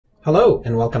Hello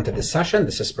and welcome to this session.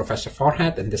 This is Professor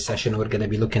Farhat. In this session, we're going to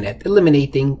be looking at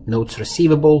eliminating notes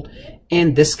receivable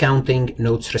and discounting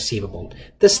notes receivable.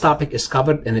 This topic is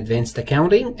covered in advanced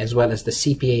accounting as well as the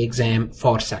CPA exam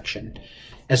FAR section.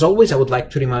 As always, I would like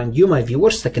to remind you, my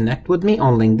viewers, to connect with me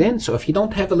on LinkedIn. So if you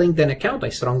don't have a LinkedIn account, I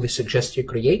strongly suggest you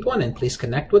create one and please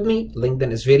connect with me.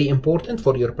 LinkedIn is very important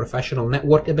for your professional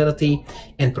network ability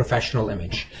and professional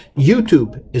image.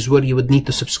 YouTube is where you would need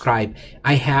to subscribe.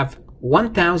 I have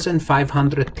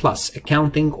 1,500 plus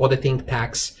accounting, auditing,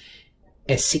 tax,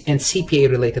 and CPA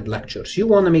related lectures. You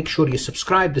want to make sure you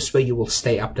subscribe. This way you will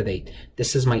stay up to date.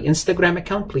 This is my Instagram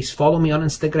account. Please follow me on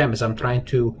Instagram as I'm trying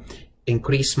to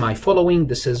increase my following.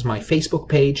 This is my Facebook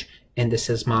page and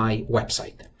this is my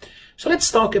website. So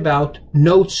let's talk about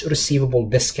notes receivable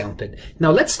discounted. Now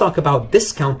let's talk about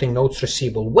discounting notes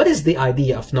receivable. What is the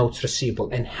idea of notes receivable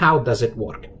and how does it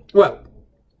work? Well,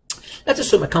 let's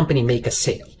assume a company make a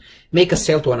sale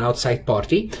to an outside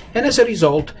party, and as a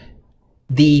result,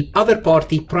 the other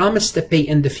party promised to pay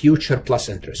in the future plus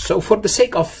interest. So for the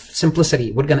sake of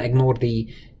simplicity, we're going to ignore the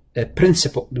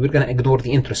principal, we're going to ignore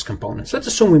the interest components. Let's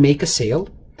assume we make a sale,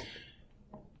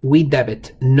 we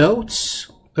debit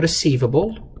notes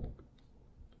receivable,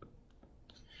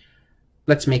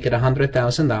 let's make it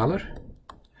 $100,000,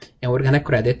 and we're going to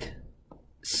credit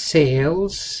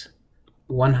sales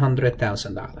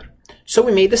 $100,000. So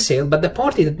we made a sale, but the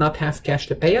party did not have cash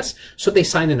to pay us, so they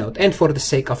signed a note. And for the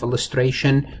sake of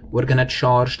illustration, we're going to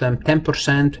charge them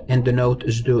 10%, and the note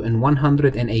is due in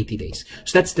 180 days.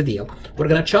 So that's the deal. We're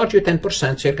going to charge you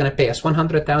 10%, so you're going to pay us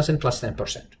 100,000 plus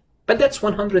 10%. But that's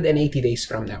 180 days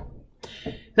from now.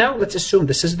 Now, let's assume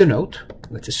this is the note.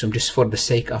 Let's assume, just for the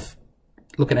sake of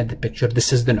looking at the picture,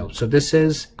 this is the note. So this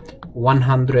is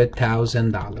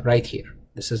 $100,000 right here.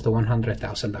 This is the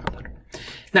 $100,000.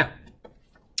 Now,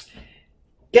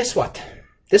 guess what?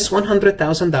 This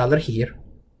 $100,000 here,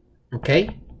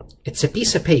 okay, it's a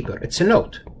piece of paper. It's a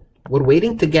note. We're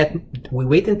waiting to get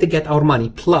our money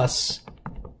plus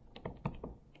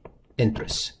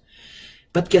interest.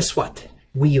 But guess what?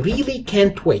 We really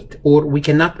can't wait, or we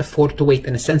cannot afford to wait,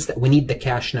 in a sense that we need the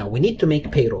cash now. We need to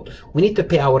make payroll. We need to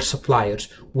pay our suppliers.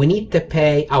 We need to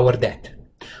pay our debt.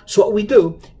 So what we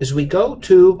do is we go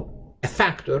to a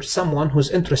factor, someone who's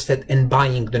interested in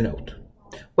buying the note.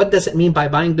 What does it mean by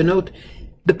buying the note?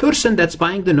 The person that's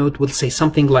buying the note will say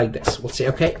something like this. Will say,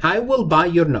 okay, I will buy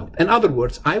your note. In other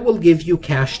words, I will give you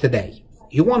cash today.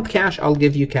 You want cash? I'll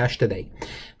give you cash today.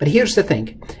 But here's the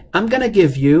thing. I'm going to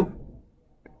give you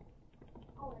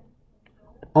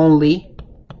only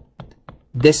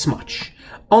this much.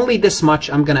 Only this much.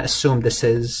 I'm going to assume this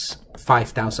is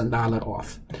 $5,000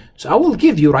 off. So I will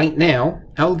give you right now,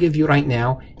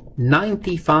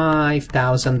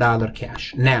 $95,000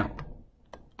 cash. Now,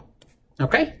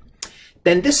 okay,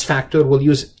 then this factor will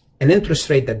use an interest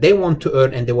rate that they want to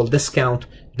earn, and they will discount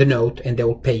the note and they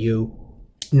will pay you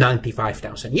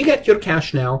 $95,000. You get your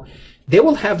cash now. They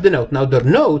will have the note. Now their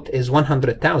note is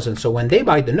 $100,000. So when they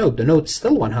buy the note's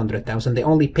still $100,000. They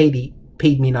only paid me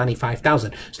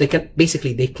 $95,000. So they can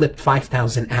basically, they clipped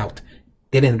 $5,000 out.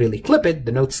 They didn't really clip it.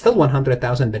 The note's still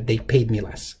 $100,000, but they paid me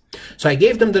less. So I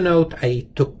gave them the note. I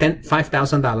took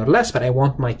 $5,000 less, but I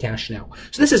want my cash now.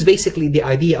 So this is basically the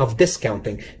idea of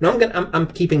discounting. Now I'm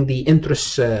keeping the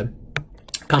interest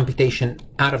computation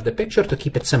out of the picture to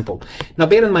keep it simple. Now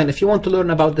bear in mind, if you want to learn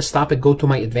about this topic, go to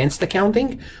my advanced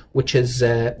accounting, which is,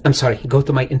 go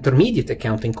to my intermediate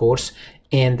accounting course.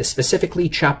 And specifically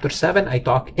chapter 7, I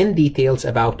talk in details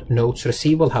about notes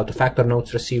receivable, how to factor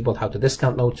notes receivable, how to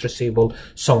discount notes receivable,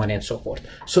 so on and so forth.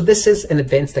 So this is an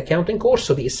advanced accounting course.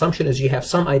 So the assumption is you have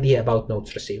some idea about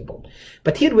notes receivable.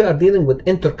 But here we are dealing with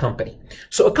intercompany.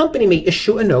 So a company may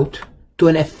issue a note to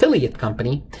an affiliate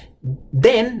company.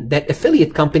 Then that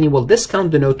affiliate company will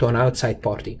discount the note to an outside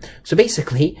party. So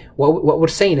basically what we're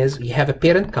saying is you have a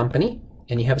parent company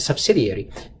and you have a subsidiary.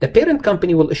 The parent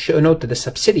company will issue a note to the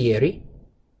subsidiary.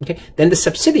 Okay, then the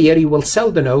subsidiary will sell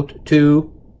the note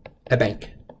to a bank.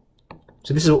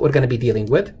 So this is what we're going to be dealing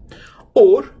with.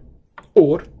 Or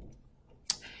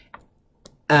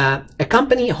a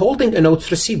company holding a notes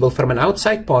receivable from an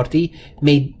outside party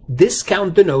may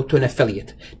discount the note to an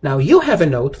affiliate. Now you have a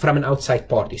note from an outside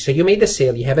party. So you made a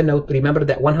sale, you have a note, remember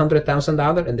that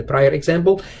 $100,000 in the prior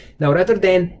example. Now rather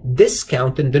than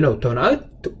discounting the note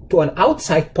to an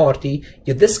outside party,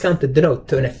 you discounted the note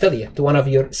to an affiliate, to one of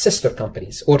your sister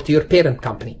companies, or to your parent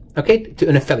company, okay, to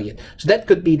an affiliate. So that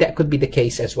could be the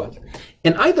case as well.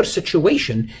 In either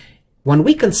situation, when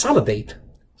we consolidate,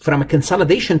 from a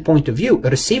consolidation point of view, a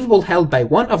receivable held by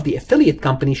one of the affiliate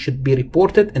companies should be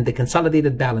reported in the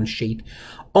consolidated balance sheet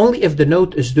only if the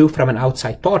note is due from an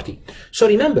outside party. So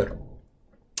remember,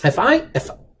 If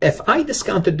I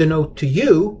discounted the note to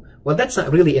you, well, that's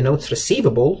not really a notes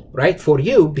receivable, right, for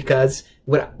you, because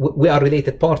we are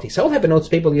related parties. So I'll have a notes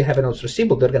payable, you have a notes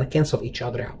receivable. They're going to cancel each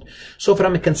other out. So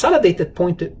from a consolidated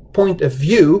point of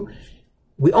view,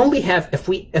 we only have,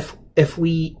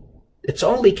 it's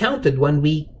only counted when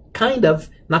we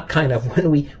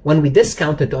when we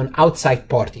discount it to an outside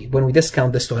party, when we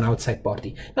discount this to an outside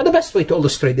party. Now, the best way to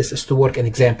illustrate this is to work an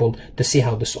example to see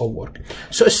how this all works.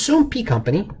 So assume P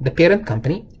company, the parent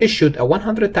company, issued a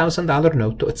 $100,000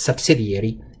 note to its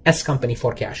subsidiary, S company,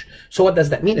 for cash. So what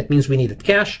does that mean? It means we needed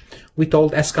cash. We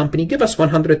told S company, give us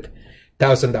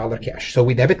 $100,000 cash. So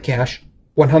we debit cash,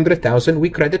 100,000, we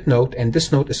credit note, and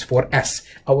this note is for S,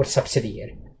 our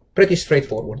subsidiary. Pretty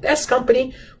straightforward. S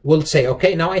company will say,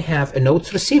 okay, now I have a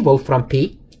notes receivable from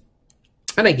P,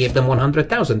 and I gave them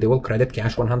 100,000. They will credit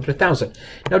cash 100,000.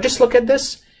 Now just look at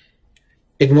this,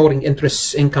 ignoring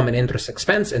interest income and interest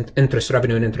expense, and interest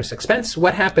revenue and interest expense.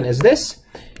 What happened is this: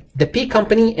 the P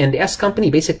company and the S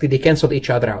company, basically they canceled each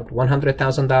other out.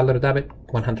 $100,000 debit,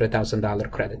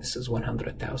 $100,000 credit. This is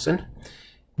 100,000.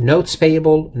 Notes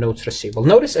payable, notes receivable.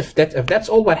 Notice if that's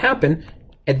all what happened,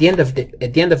 at the end of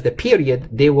the period,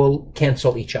 they will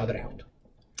cancel each other out.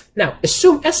 Now,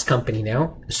 assume S company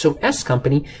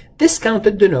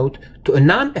discounted the note to a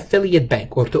non-affiliate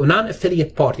bank or to a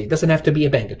non-affiliate party. It doesn't have to be a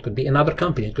bank. It could be another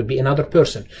company. It could be another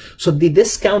person. So they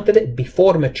discounted it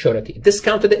before maturity.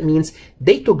 Discounted it means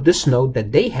they took this note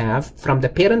that they have from the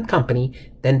parent company,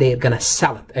 then they're going to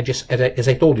sell it. As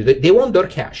I told you, they want their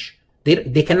cash.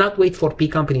 They cannot wait for P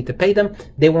company to pay them.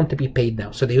 They want to be paid now.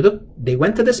 So they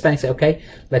went to this bank and said, okay,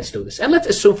 let's do this. And let's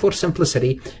assume for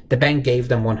simplicity, the bank gave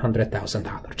them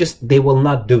 $100,000. They will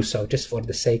not do so, just for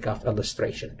the sake of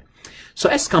illustration. So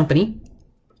S company,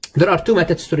 there are two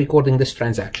methods to recording this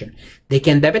transaction. They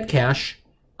can debit cash,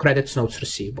 credits notes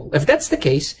receivable. If that's the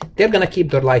case, they're going to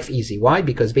keep their life easy. Why?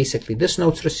 Because basically this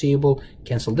notes receivable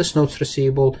cancel this notes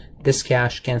receivable, this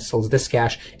cash cancels this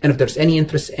cash, and if there's any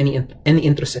interest, any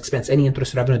interest expense, any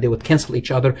interest revenue, they would cancel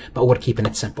each other, but we're keeping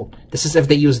it simple. This is if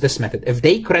they use this method, if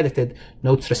they credited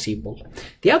notes receivable.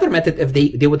 The other method, if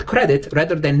they would credit,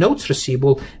 rather than notes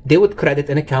receivable, they would credit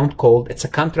an account called, it's a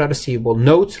contra receivable,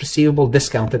 notes receivable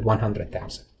discounted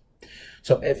 100,000.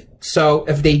 So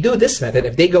if they do this method,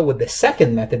 if they go with the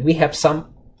second method, we have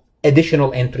some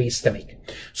additional entries to make.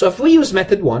 So if we use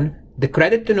method 1, the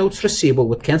credit to notes receivable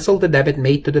would cancel the debit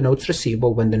made to the notes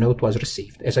receivable when the note was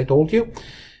received. As I told you,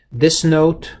 this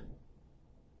note,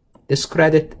 this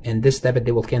credit, and this debit,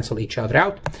 they will cancel each other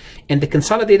out. And the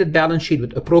consolidated balance sheet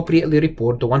would appropriately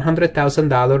report the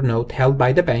 $100,000 note held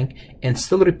by the bank and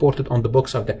still reported on the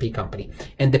books of the P company.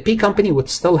 And the P company would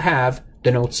still have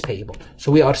the notes payable.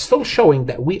 So we are still showing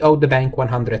that we owe the bank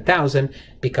 100,000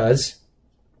 because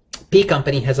P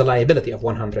company has a liability of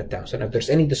 100,000. If there's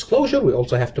any disclosure, we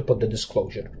also have to put the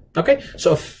disclosure. Okay,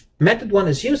 so if method 1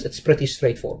 is used, it's pretty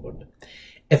straightforward.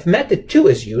 If method 2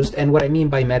 is used, and what I mean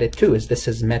by method 2 is this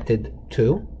is method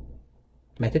 2.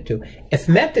 If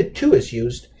method 2 is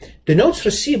used, the notes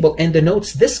receivable and the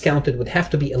notes discounted would have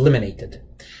to be eliminated.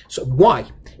 So why?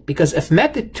 Because if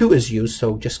method 2 is used,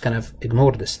 so just kind of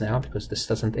ignore this now because this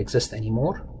doesn't exist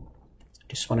anymore.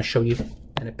 Just want to show you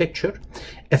in a picture.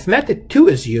 If method 2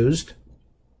 is used,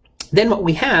 then what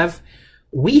we have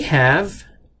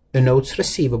a notes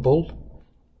receivable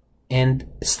and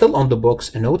still on the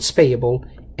books, a notes payable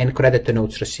and credit to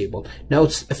notes receivable. Now,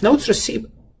 if notes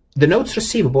receivable, the notes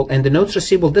receivable and the notes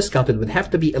receivable discounted would have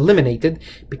to be eliminated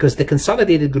because the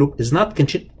consolidated group is not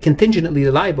contingently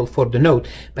liable for the note,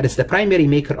 but it's the primary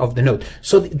maker of the note.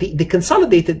 So the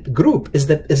consolidated group is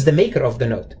the maker of the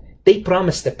note. They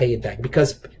promise to pay it back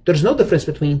because there's no difference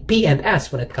between P and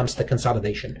S when it comes to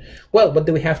consolidation. Well, what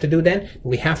do we have to do then?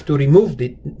 We have to remove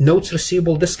the notes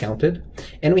receivable discounted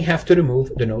and we have to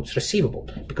remove the notes receivable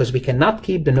because we cannot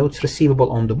keep the notes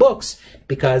receivable on the books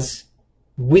because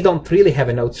we don't really have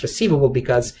a notes receivable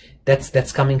because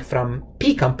that's coming from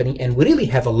P company and we really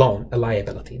have a loan, a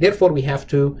liability. Therefore, we have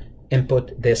to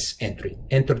input this entry,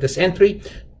 enter this entry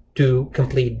to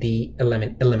complete the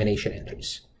elimination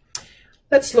entries.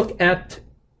 Let's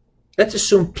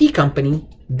assume P company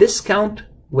discount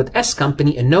with S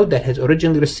company a note that has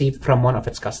originally received from one of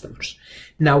its customers.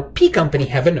 Now, P company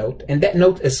have a note and that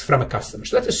note is from a customer.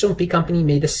 So let's assume P company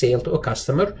made a sale to a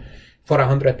customer for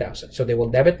 100,000. So they will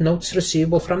debit notes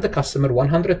receivable from the customer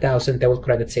 100,000. They will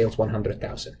credit sales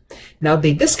 100,000. Now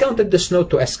they discounted this note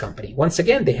to S company. Once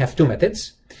again, they have two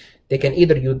methods. They can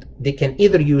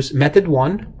either use method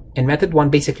 1, and method 1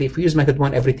 basically, if we use method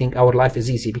 1, our life is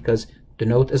easy because the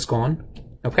note is gone.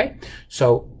 Okay,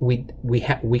 so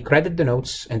we credit the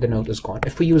notes and the note is gone.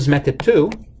 If we use method 2,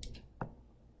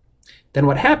 then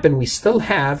what happened, we still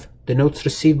have the notes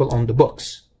receivable on the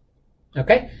books.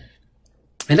 Okay?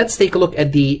 And let's take a look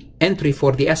at the entry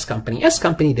for the S company. S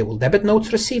company, they will debit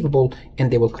notes receivable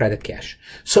and they will credit cash.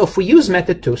 So if we use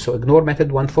method 2, so ignore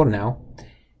method 1 for now.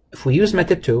 If we use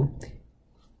method 2,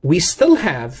 we still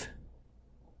have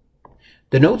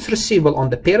the notes receivable on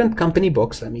the parent company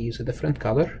books. Let me use a different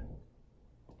color.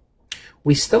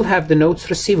 We still have the notes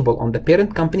receivable on the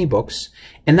parent company books.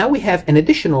 And now we have an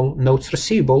additional notes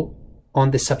receivable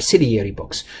on the subsidiary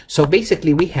books. So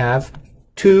basically we have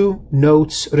 2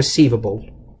 notes receivable,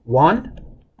 1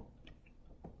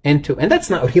 and 2. And that's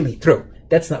not really true.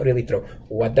 That's not really true.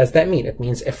 What does that mean? It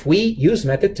means if we use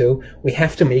method 2, we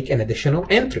have to make an additional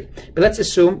entry. But let's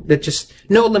assume that just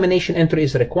no elimination entry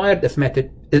is required if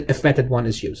method 1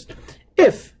 is used.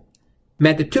 If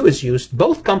method 2 is used,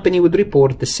 both company would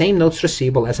report the same notes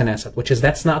receivable as an asset,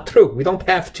 that's not true. We don't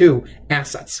have 2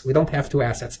 assets. We don't have 2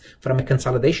 assets. From a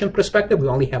consolidation perspective, we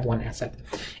only have 1 asset.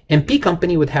 And P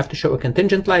company would have to show a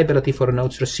contingent liability for a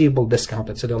notes receivable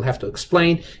discounted. So they'll have to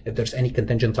explain if there's any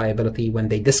contingent liability when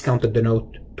they discounted the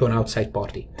note to an outside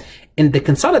party. In the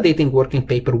consolidating working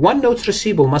paper, 1 notes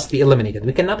receivable must be eliminated.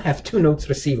 We cannot have 2 notes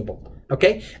receivable,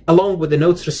 okay, along with the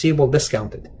notes receivable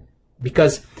discounted.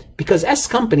 Because S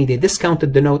company, they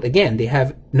discounted the note again, they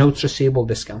have notes receivable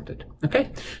discounted. Okay?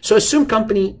 So assume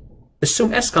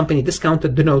S company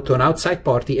discounted the note to an outside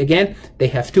party. Again, they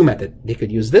have 2 methods. They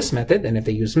could use this method, and if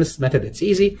they use this method, it's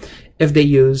easy. If they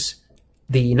use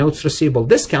the notes receivable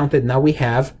discounted, now we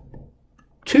have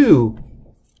 2,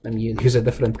 let me use a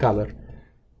different color,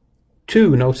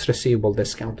 2 notes receivable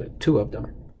discounted, 2 of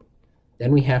them.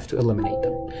 Then we have to eliminate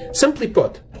them. Simply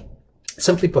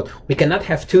put, we cannot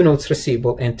have 2 notes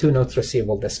receivable and 2 notes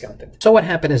receivable discounted. So what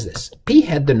happened is this. P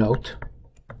had the note,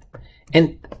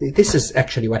 and this is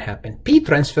actually what happened. P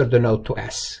transferred the note to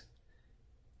S.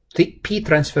 P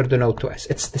transferred the note to S.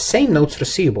 It's the same notes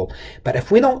receivable, but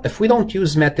if we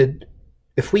use method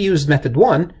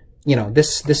 1, you know,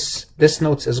 this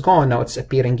note is gone, now it's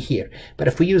appearing here. But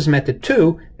if we use method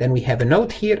 2, then we have a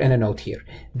note here and a note here.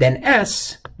 Then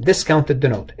S discounted the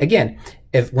note. Again,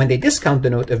 when they discount the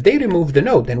note, if they remove the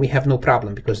note, then we have no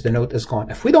problem because the note is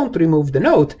gone. If we don't remove the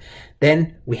note,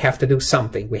 then we have to do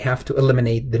something. We have to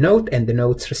eliminate the note and the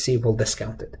notes receivable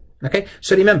discounted. Okay,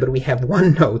 so remember, we have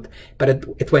 1 note, but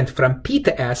it went from P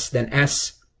to S, then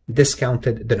S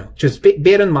discounted the note. Just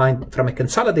bear in mind, from a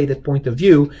consolidated point of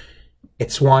view,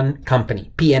 it's 1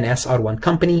 company. P and S are 1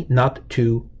 company, not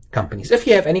 2 companies. If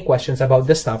you have any questions about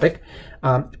this topic,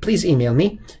 please email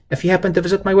me. If you happen to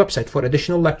visit my website for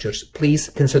additional lectures, please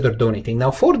consider donating.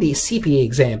 Now, for the CPA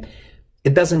exam,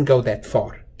 it doesn't go that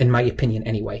far, in my opinion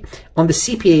anyway. On the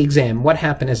CPA exam, what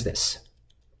happened is this.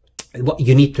 What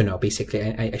you need to know, basically,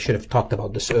 I should have talked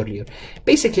about this earlier.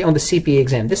 Basically, on the CPA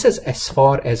exam, this is as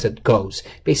far as it goes.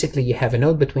 Basically, you have a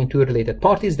note between 2 related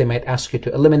parties. They might ask you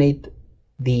to eliminate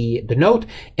the note,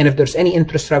 and if there's any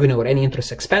interest revenue or any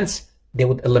interest expense, they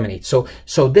would eliminate. So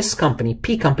this company,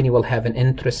 P company, will have an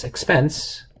interest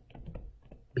expense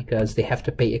because they have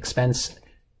to pay expense.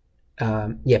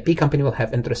 P company will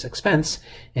have interest expense,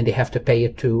 and they have to pay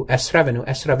it to S revenue.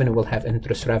 S revenue will have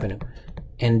interest revenue,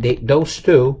 and those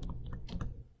 2,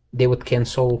 they would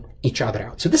cancel each other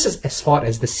out. So this is as far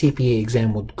as the CPA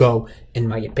exam would go, in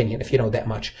my opinion, if you know that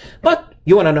much. But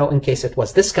you want to know in case it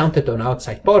was discounted to an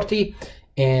outside party,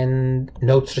 and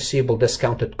notes receivable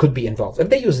discounted could be involved. If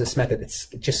they use this method, it's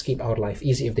just keep our life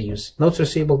easy. If they use notes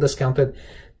receivable discounted,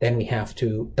 then we have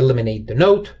to eliminate the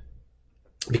note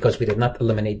because we did not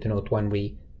eliminate the note when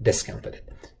we discounted it.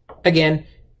 Again,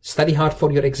 study hard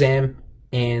for your exam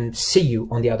and see you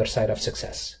on the other side of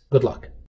success. Good luck.